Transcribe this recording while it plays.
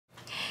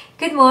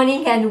Good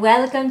morning and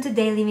welcome to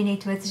Daily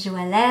Minute with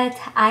J'Ouellette.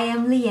 I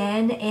am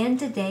Llyane and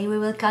today we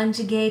will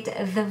conjugate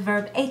the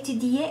verb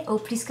étudier au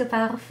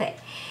plus-que-parfait.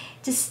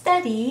 To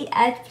study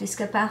at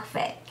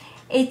plus-que-parfait.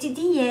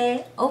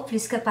 Étudier au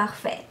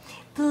plus-que-parfait.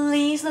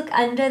 Please look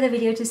under the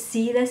video to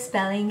see the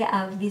spelling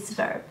of this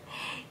verb.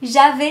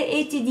 J'avais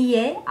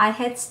étudié, I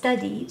had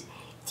studied.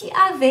 Tu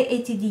avais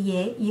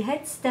étudié, you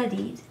had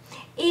studied.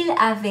 Il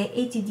avait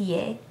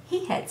étudié,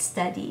 he had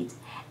studied.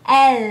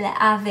 Elle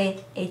avait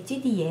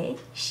étudié,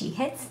 she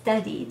had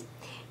studied.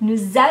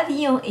 Nous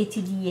avions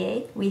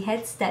étudié, we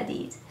had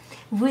studied.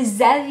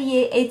 Vous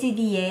aviez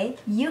étudié,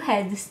 you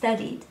had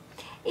studied.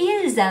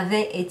 Ils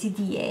avaient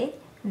étudié,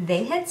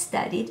 they had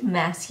studied,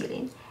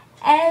 masculine.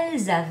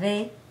 Elles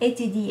avaient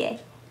étudié,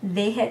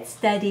 they had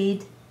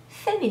studied,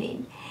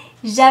 féminine.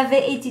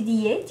 J'avais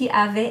étudié, tu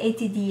avais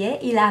étudié,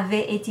 il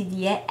avait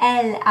étudié,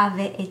 elle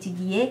avait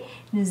étudié,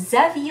 nous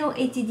avions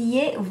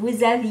étudié,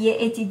 vous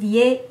aviez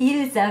étudié,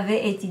 ils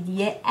avaient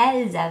étudié,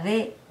 elles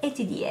avaient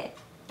étudié.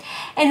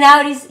 And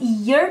now it is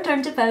your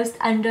turn to post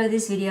under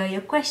this video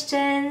your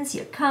questions,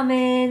 your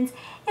comments,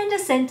 and a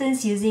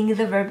sentence using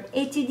the verb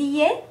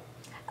étudier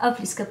au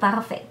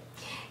plus-que-parfait.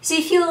 So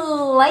if you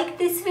like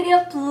this video,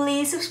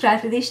 please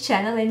subscribe to this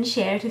channel and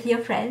share it with your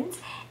friends.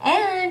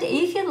 And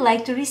if you'd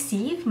like to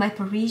receive my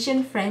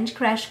Parisian French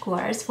crash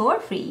course for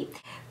free,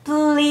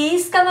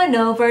 please come on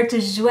over to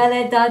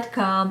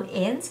J'Ouellette.com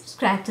and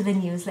subscribe to the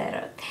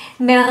newsletter.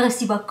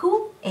 Merci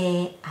beaucoup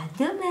et à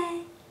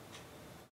demain!